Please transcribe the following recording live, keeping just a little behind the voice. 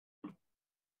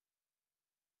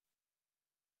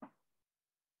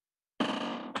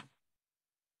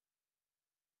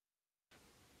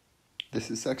This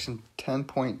is section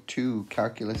 10.2,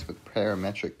 calculus with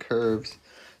parametric curves.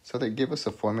 So they give us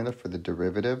a formula for the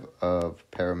derivative of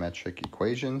parametric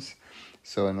equations.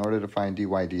 So in order to find dy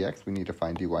dx, we need to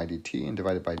find dy dt and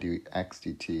divide it by dx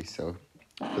dt. So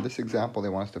for this example, they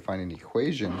want us to find an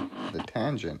equation, the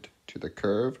tangent to the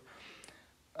curve,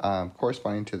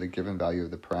 corresponding to the given value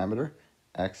of the parameter,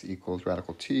 x equals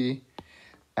radical t,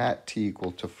 at t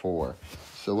equal to 4.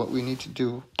 So what we need to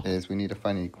do is we need to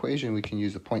find an equation. We can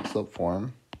use a point slope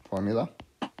formula.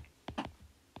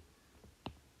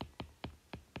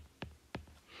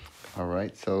 All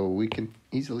right, so we can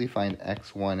easily find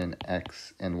x1 and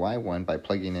x and y1 by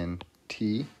plugging in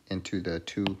t into the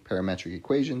two parametric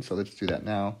equations. So let's do that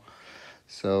now.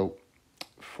 So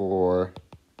for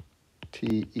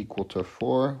t equal to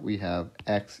 4, we have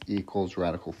x equals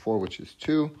radical 4, which is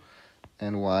 2,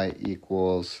 and y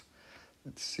equals,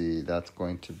 let's see, that's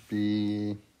going to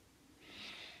be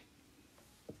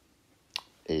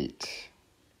 8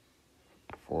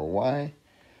 for y.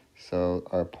 So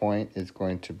our point is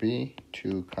going to be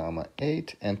 2,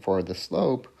 8. And for the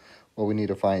slope, well, we need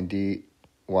to find dy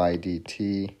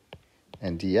dt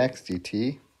and dx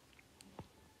dt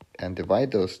and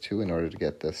divide those two in order to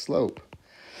get the slope.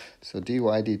 So dy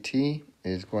dt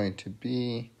is going to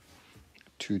be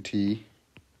 2t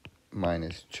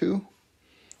minus 2.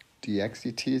 Dx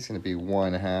dt is going to be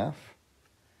 1/2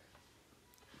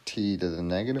 t to the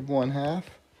negative 1/2.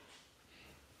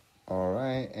 All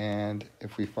right, and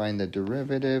if we find the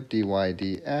derivative, dy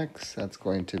dx, that's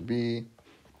going to be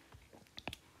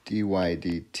dy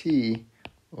dt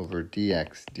over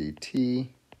dx dt.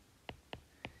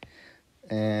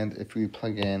 And if we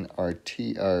plug in our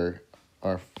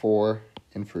 4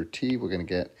 in for t, we're going to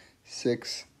get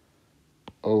 6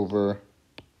 over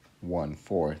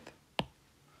 1/4,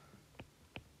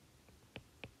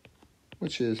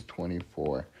 which is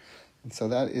 24. And so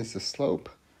that is the slope.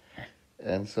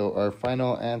 And so our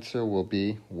final answer will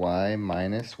be y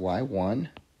minus y1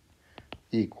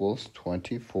 equals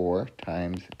 24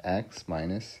 times x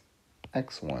minus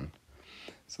x1.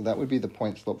 So that would be the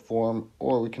point slope form,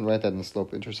 or we can write that in the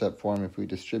slope intercept form if we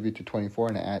distribute to 24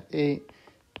 and add 8,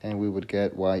 and we would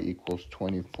get y equals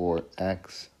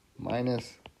 24x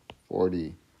minus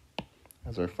 40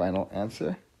 as our final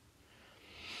answer.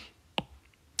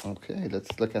 Okay,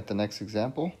 let's look at the next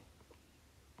example.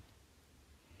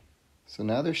 So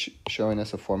now they're showing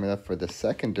us a formula for the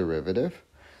second derivative.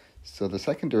 So the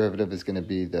second derivative is going to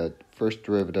be the first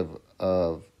derivative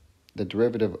of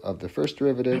the first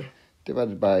derivative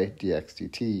divided by dx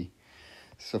dt.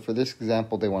 So for this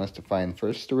example, they want us to find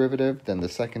first derivative, then the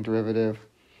second derivative,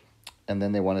 and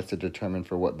then they want us to determine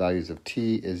for what values of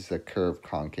t is the curve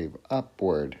concave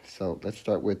upward. So let's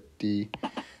start with dx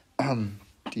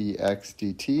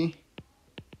dt,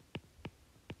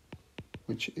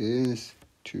 which is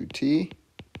 2t.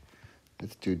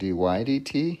 Let's do dy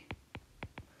dt,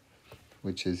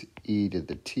 which is e to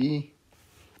the t.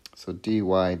 So dy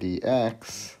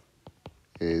dx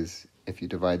is, if you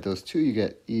divide those two, you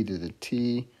get e to the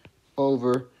t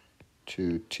over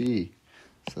 2t.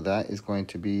 So that is going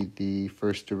to be the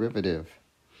first derivative.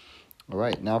 All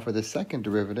right, now for the second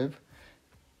derivative,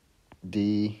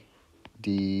 dt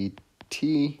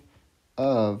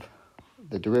of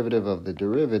the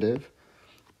derivative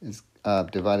is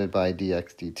divided by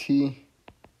dx dt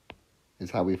is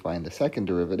how we find the second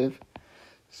derivative.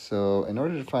 So in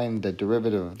order to find the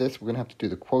derivative of this, we're going to have to do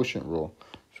the quotient rule.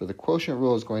 So the quotient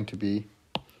rule is going to be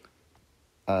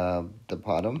the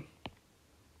bottom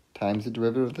times the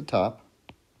derivative of the top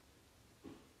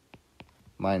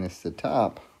minus the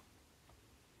top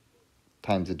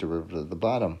times the derivative of the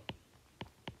bottom,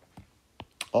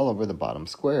 all over the bottom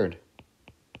squared.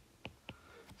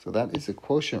 So that is the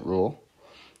quotient rule.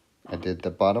 I did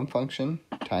the bottom function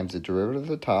times the derivative of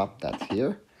the top, that's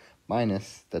here,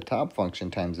 minus the top function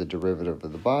times the derivative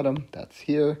of the bottom, that's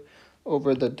here,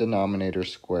 over the denominator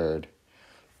squared.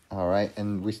 All right,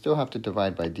 and we still have to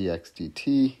divide by dx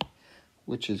dt,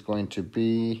 which is going to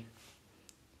be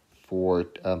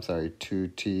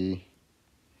 2t,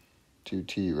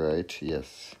 right?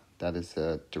 Yes, that is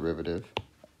the derivative.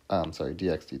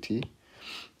 Dx dt.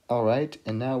 All right,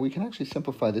 and now we can actually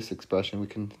simplify this expression. We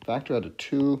can factor out a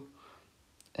 2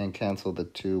 and cancel the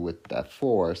 2 with that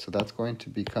 4. So that's going to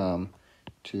become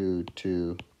 2,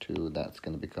 2, 2. That's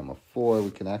going to become a 4.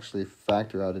 We can actually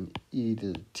factor out an e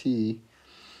to the t.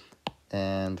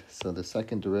 And so the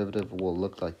second derivative will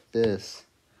look like this.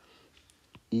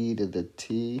 E to the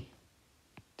t,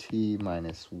 t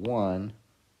minus 1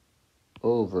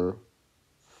 over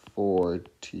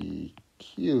 4t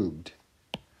cubed.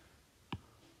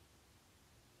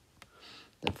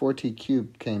 The 4t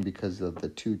cubed came because of the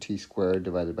 2t squared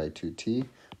divided by 2t.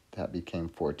 That became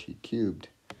 4t cubed.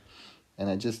 And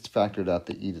I just factored out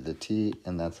the e to the t,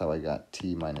 and that's how I got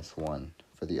t minus 1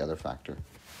 for the other factor.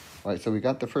 All right, so we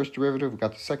got the first derivative, we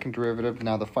got the second derivative.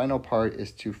 Now the final part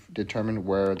is to determine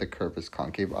where the curve is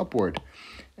concave upward.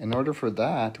 In order for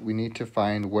that, we need to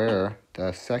find where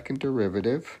the second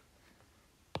derivative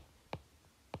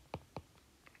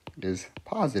is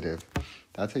positive.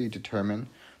 That's how you determine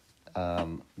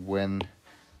when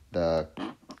the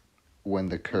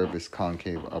curve is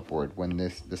concave upward, when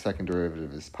the second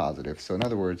derivative is positive. So in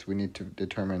other words, we need to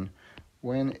determine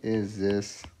when is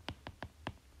this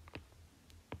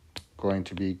going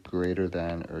to be greater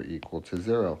than or equal to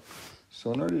 0.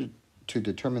 So in order to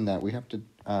determine that, we have to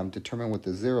determine what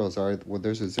the zeros are. Well,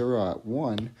 there's a 0 at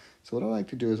 1. So what I like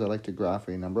to do is I like to graph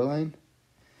a number line.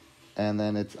 And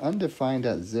then it's undefined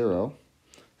at 0.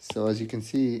 So as you can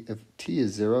see, if t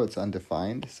is 0, it's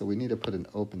undefined. So we need to put an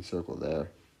open circle there.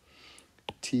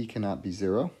 T cannot be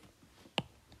 0.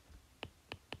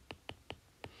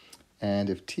 And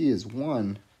if t is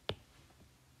 1,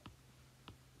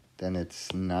 then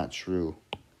it's not true.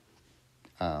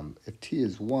 If t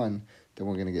is 1, then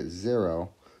we're going to get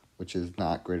 0, which is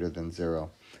not greater than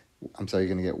 0. I'm sorry,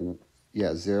 you're going to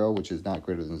get, 0, which is not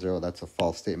greater than 0. That's a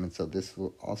false statement, so this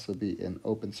will also be an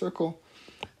open circle.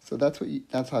 So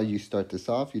that's how you start this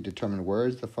off. You determine where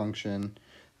is the function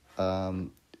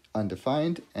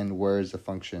undefined and where is the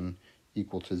function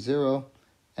equal to 0.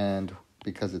 And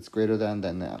because it's greater than,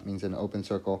 then that means an open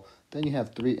circle. Then you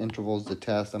have 3 intervals to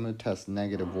test. I'm going to test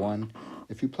 -1.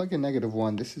 If you plug in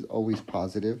 -1, this is always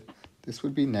positive. This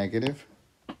would be negative.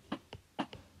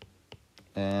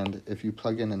 And if you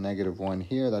plug in a -1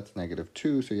 here, that's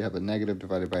 -2. So you have a negative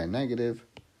divided by a negative,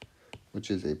 which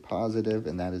is a positive,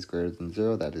 and that is greater than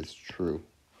 0. That is true.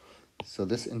 So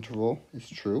this interval is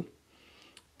true.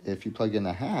 If you plug in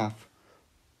a half,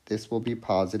 this will be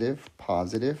positive,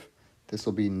 positive. This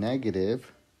will be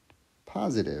negative,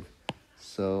 positive.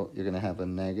 So you're going to have a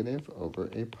negative over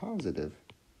a positive,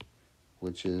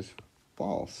 which is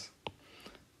false.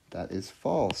 That is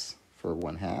false for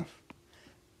 1/2.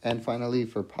 And finally,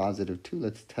 for +2,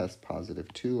 let's test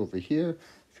 +2 over here.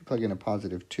 If you plug in a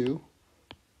 +2,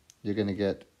 you're going to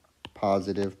get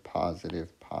positive,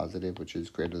 positive, positive, which is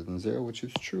greater than 0, which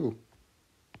is true.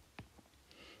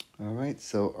 All right,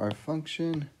 so our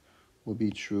function will be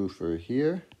true for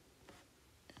here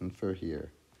and for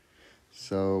here.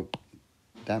 So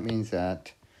that means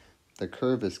that the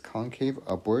curve is concave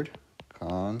upward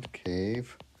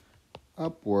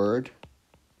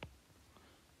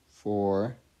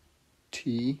for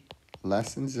t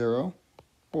less than 0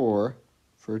 or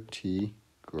for t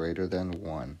greater than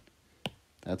 1.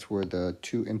 That's where the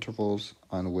 2 intervals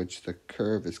on which the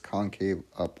curve is concave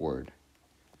upward.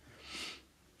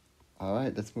 All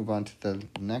right, let's move on to the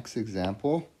next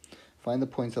example. Find the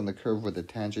points on the curve where the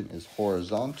tangent is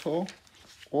horizontal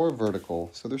or vertical.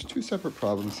 So there's 2 separate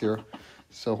problems here.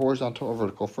 So horizontal or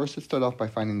vertical. First, let's start off by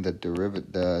finding the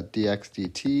derivative, the dx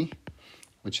dt,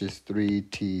 which is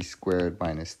 3t squared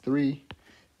minus 3,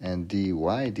 and dy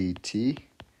dt,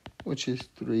 which is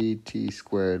 3t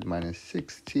squared minus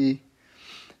 6t.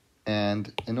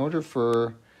 And in order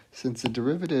for, since the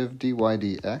derivative dy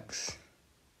dx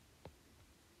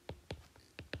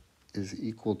is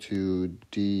equal to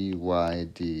dy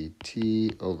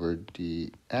dt over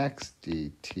dx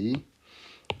dt,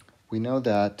 we know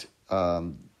that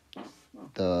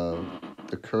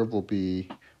the curve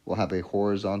will have a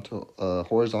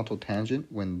horizontal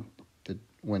tangent when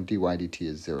dy dt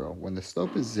is 0. When the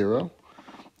slope is 0,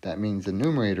 that means the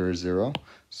numerator is 0.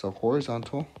 So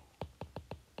horizontal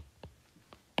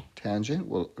tangent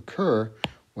will occur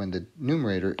when the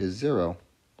numerator is 0.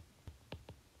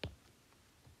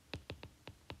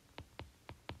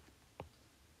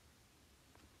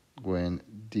 When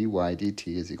dy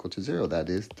dt is equal to 0, that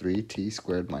is 3t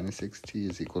squared minus 6t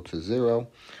is equal to 0.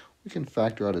 We can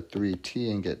factor out a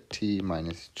 3t and get t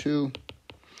minus 2.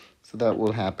 So that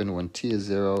will happen when t is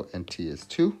 0 and t is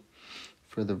 2.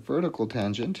 For the vertical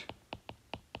tangent,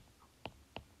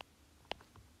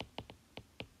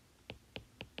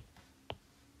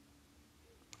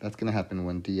 that's going to happen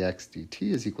when dx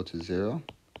dt is equal to 0.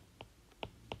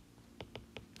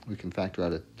 We can factor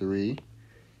out a 3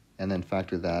 and then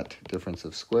factor that difference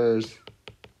of squares.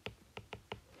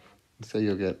 So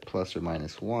you'll get plus or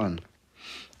minus 1.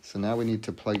 So now we need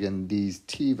to plug in these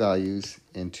t values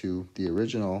into the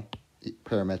original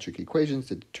parametric equations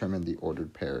to determine the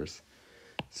ordered pairs.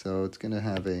 So it's going to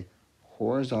have a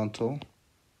horizontal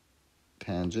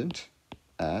tangent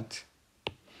at,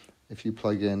 if you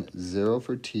plug in 0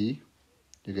 for t,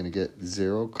 you're going to get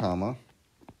 0, comma,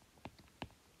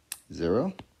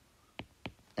 0.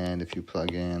 And if you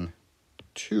plug in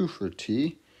 2 for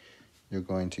t, you're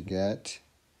going to get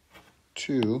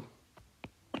 2,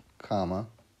 comma,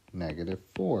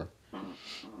 -4.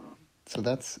 So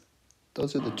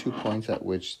those are the 2 points at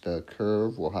which the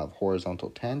curve will have horizontal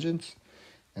tangents.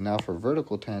 And now for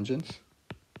vertical tangents,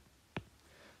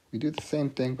 we do the same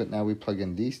thing, but now we plug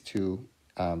in these two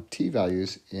t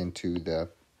values into the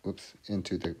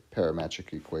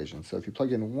parametric equation. So if you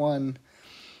plug in 1,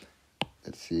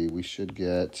 let's see, we should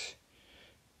get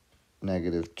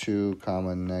 -2,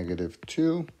 comma,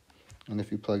 -2. And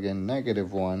if you plug in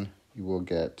 -1, you will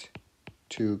get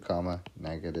 2, comma,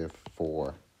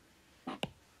 -4.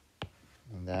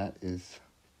 And that is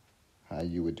how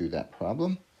you would do that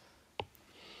problem.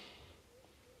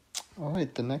 All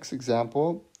right, the next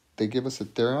example, they give us a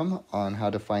theorem on how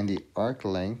to find the arc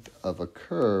length of a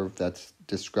curve that's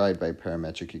described by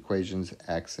parametric equations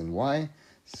x and y.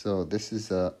 So this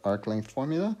is an arc length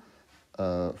formula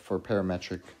for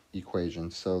parametric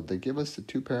equations. So they give us the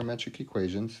 2 parametric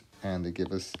equations, and they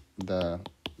give us the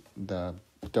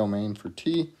domain for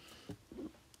t.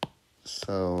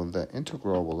 So the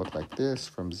integral will look like this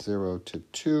from 0 to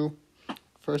 2.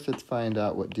 First, let's find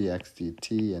out what dx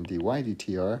dt and dy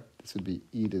dt are. This would be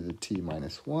e to the t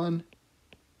minus 1.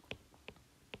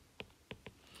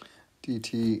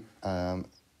 dt,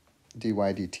 dy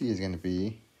dt is going to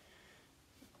be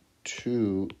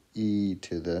 2e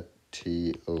to the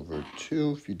t over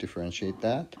 2 if you differentiate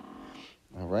that.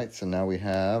 All right, so now we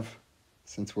have,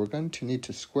 since we're going to need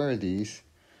to square these,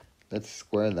 let's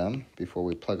square them before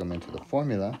we plug them into the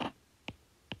formula.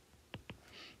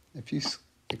 If you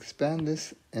expand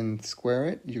this and square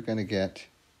it, you're going to get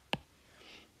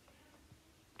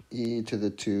e to the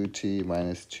 2t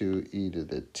minus 2e to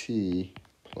the t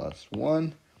plus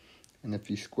 1. And if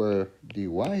you square dy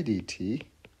dt,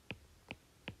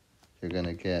 you're going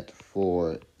to get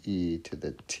 4e to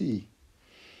the t.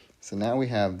 So now we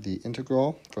have the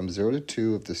integral from 0 to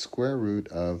 2 of the square root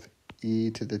of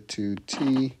e to the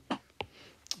 2t.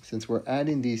 Since we're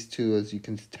adding these two, as you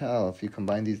can tell, if you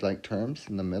combine these like terms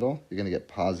in the middle, you're going to get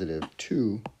positive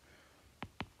 2e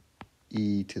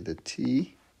to the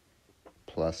t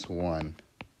plus 1.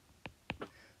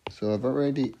 So I've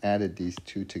already added these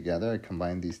two together. I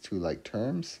combined these two like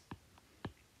terms,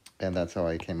 and that's how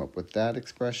I came up with that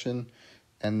expression.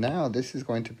 And now this is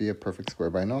going to be a perfect square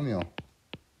binomial.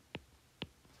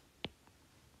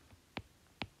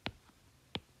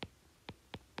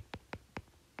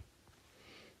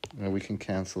 And we can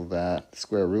cancel that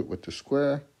square root with the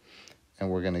square, and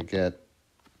we're going to get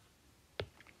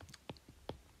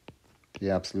the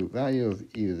absolute value of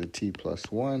e to the t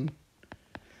plus 1.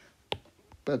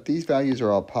 But these values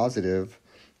are all positive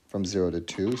from 0 to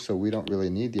 2, so we don't really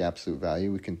need the absolute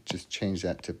value. We can just change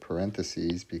that to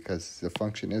parentheses because the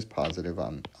function is positive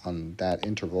on that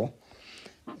interval.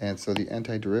 And so the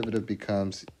antiderivative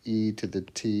becomes e to the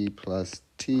t plus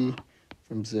t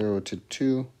from 0 to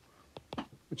 2,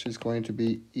 which is going to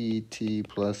be et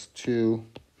plus 2,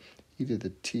 e to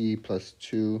the t plus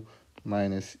 2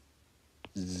 minus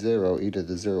 0, e to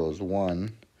the 0 is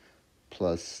 1,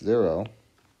 plus 0.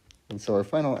 And so our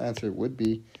final answer would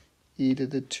be e to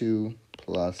the 2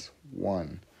 plus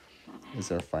 1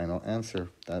 is our final answer.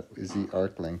 That is the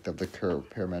arc length of the curve,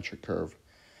 parametric curve.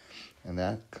 And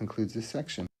that concludes this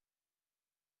section.